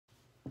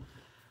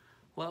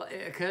Well,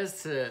 it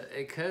occurs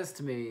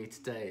to me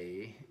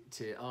today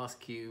to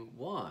ask you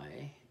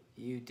why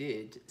you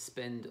did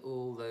spend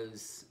all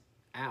those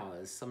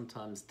hours,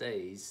 sometimes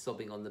days,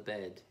 sobbing on the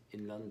bed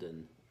in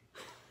London,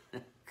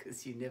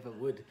 because you never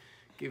would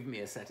give me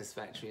a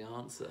satisfactory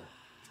answer.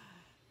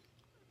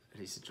 It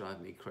used to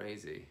drive me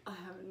crazy. I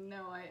have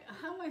no idea.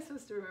 How am I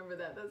supposed to remember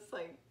that? That's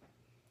like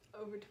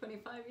over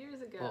 25 years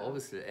ago. Well,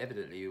 obviously,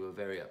 evidently you were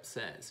very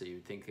upset, so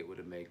you'd think it would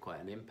have made quite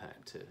an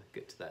impact to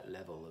get to that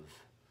level of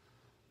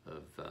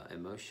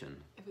emotion.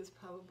 It was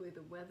probably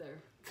the weather.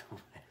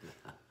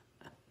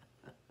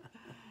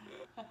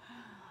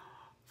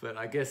 But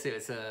I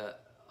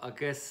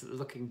guess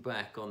looking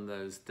back on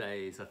those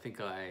days, I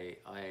think I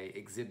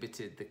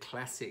exhibited the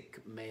classic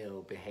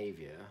male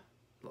behavior.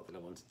 Not that I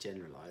want to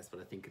generalize, but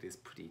I think it is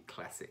pretty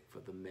classic for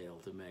the male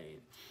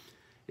domain,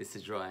 is to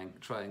try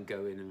and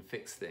go in and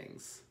fix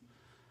things.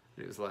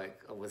 And it was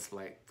like, I was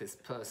like this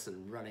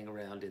person running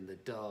around in the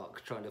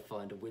dark, trying to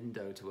find a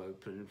window to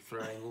open,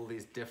 throwing all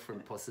these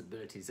different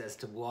possibilities as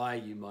to why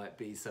you might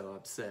be so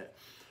upset,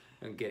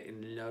 and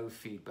getting no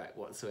feedback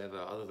whatsoever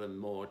other than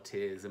more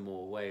tears and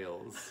more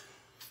wails.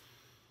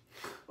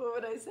 What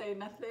would I say?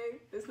 Nothing?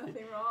 There's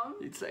nothing wrong?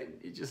 You'd say,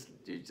 you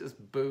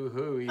just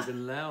boo-hoo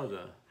even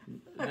louder.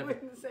 I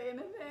wouldn't say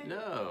anything.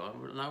 No,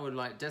 I would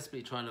like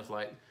desperately trying to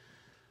like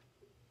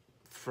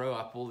throw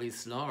up all these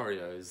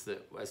scenarios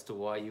as to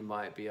why you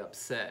might be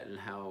upset and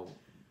how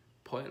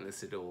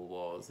pointless it all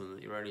was, and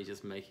that you're only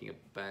just making a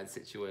bad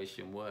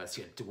situation worse.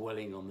 You're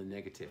dwelling on the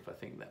negative. I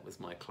think that was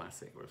my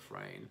classic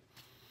refrain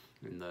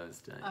in those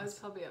days. I was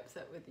probably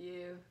upset with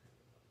you.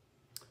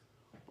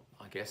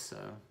 I guess so.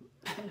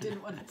 I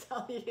didn't want to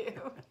tell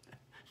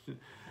you.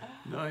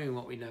 Knowing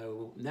what we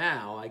know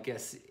now, I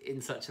guess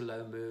in such a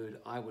low mood,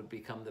 I would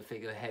become the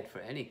figurehead for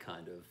any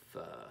kind of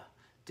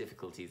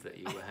difficulties that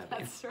you were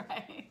having. That's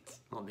right.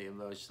 On the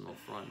emotional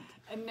front.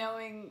 And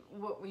knowing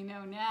what we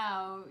know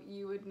now,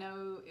 you would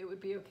know it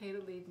would be okay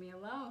to leave me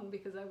alone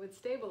because I would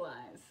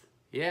stabilize.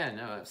 Yeah,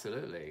 no,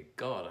 absolutely.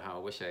 God, how I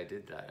wish I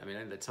did that. I mean,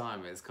 at the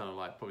time, it was kind of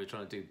like probably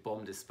trying to do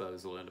bomb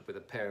disposal and with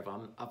a pair of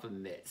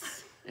oven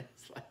mitts.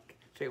 It's like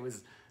there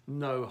was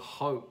no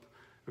hope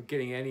of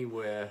getting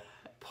anywhere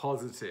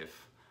positive.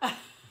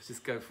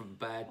 Just go from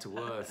bad to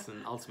worse,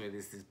 and ultimately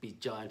there's this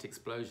big giant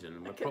explosion.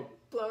 And I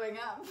kept blowing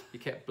up. You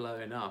kept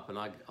blowing up, and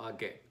I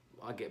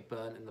get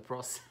burnt in the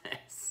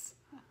process.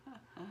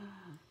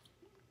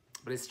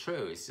 But it's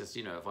true. It's just,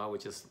 you know, if I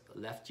would just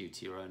left you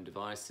to your own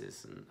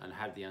devices and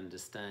had the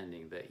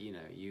understanding that, you know,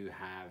 you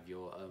have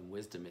your own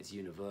wisdom, it's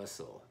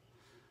universal,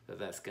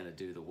 that's going to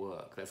do the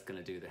work, that's going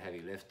to do the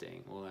heavy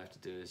lifting. All I have to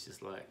do is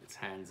just like, it's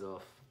hands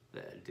off,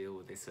 let her deal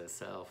with this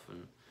herself,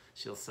 and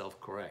she'll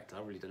self-correct.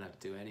 I really don't have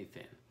to do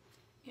anything.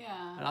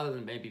 Yeah. And other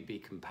than maybe be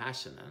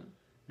compassionate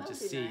and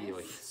just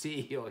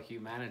see your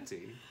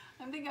humanity.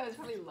 I think I was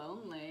probably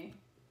lonely.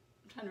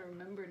 I'm trying to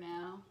remember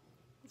now.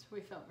 That's where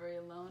we felt very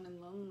alone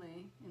and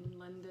lonely in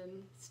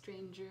London,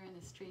 stranger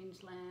in a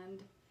strange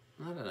land.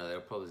 I don't know, there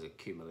were probably an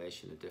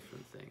accumulation of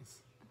different things.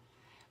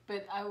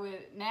 But I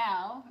would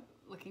now,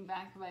 looking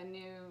back, if I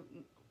knew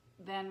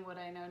then what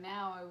I know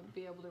now, I would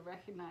be able to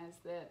recognize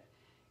that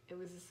it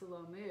was just a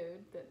low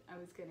mood that I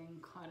was getting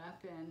caught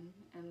up in,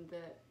 and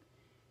that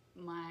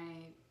my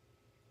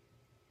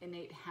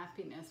innate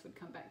happiness would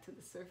come back to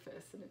the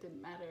surface, and it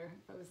didn't matter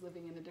if I was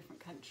living in a different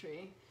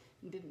country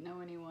and didn't know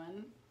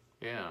anyone.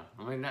 Yeah,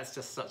 I mean, that's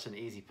just such an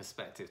easy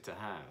perspective to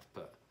have,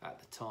 but at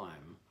the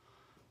time,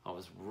 I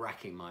was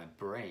racking my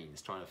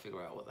brains trying to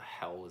figure out what the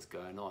hell was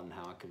going on,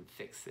 how I can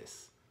fix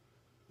this,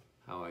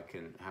 how I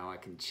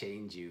can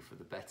change you for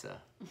the better.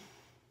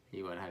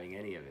 You weren't having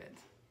any of it.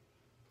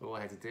 All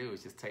I had to do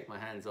was just take my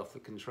hands off the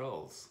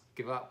controls,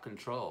 give up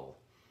control,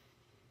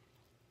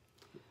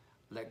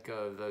 let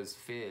go of those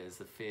fears,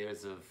 the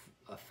fears of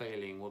a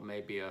failing, what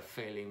may be a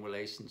failing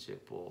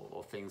relationship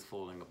or things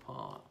falling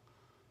apart.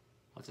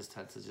 I just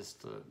had to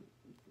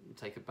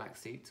take a back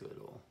seat to it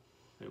all.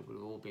 It would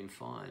have all been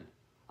fine,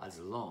 as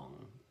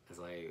long as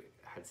I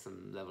had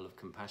some level of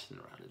compassion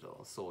around it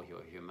all, saw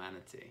your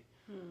humanity.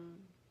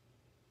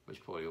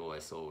 Which probably all I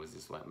saw was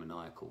this like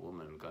maniacal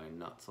woman going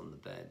nuts on the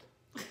bed.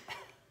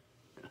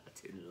 I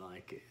didn't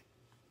like it.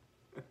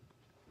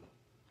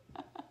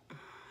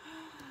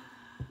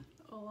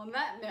 Well, on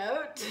that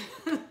note...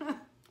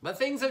 But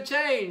things have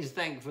changed,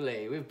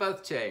 thankfully. We've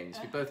both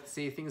changed. We both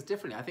see things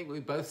differently. I think we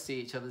both see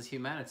each other's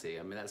humanity.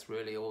 I mean, that's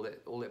really all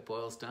it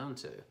boils down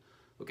to.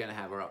 We're going to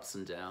have our ups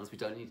and downs. We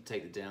don't need to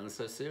take the downs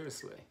so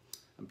seriously.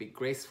 And be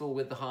graceful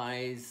with the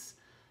highs,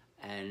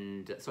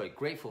 and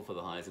grateful for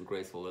the highs and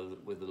graceful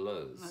with the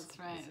lows. That's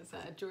right. Is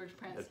that a George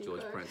Pransky As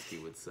George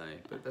Pransky would say.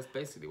 But that's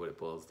basically what it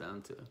boils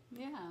down to.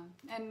 Yeah.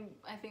 And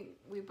I think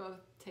we both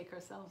take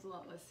ourselves a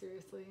lot less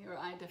seriously, or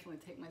I definitely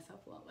take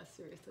myself a lot less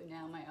seriously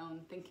now, my own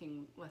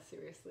thinking less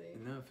seriously.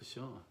 No, for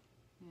sure.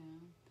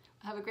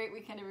 Yeah. Have a great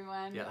weekend,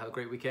 everyone. Yeah, have a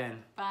great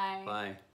weekend. Bye. Bye.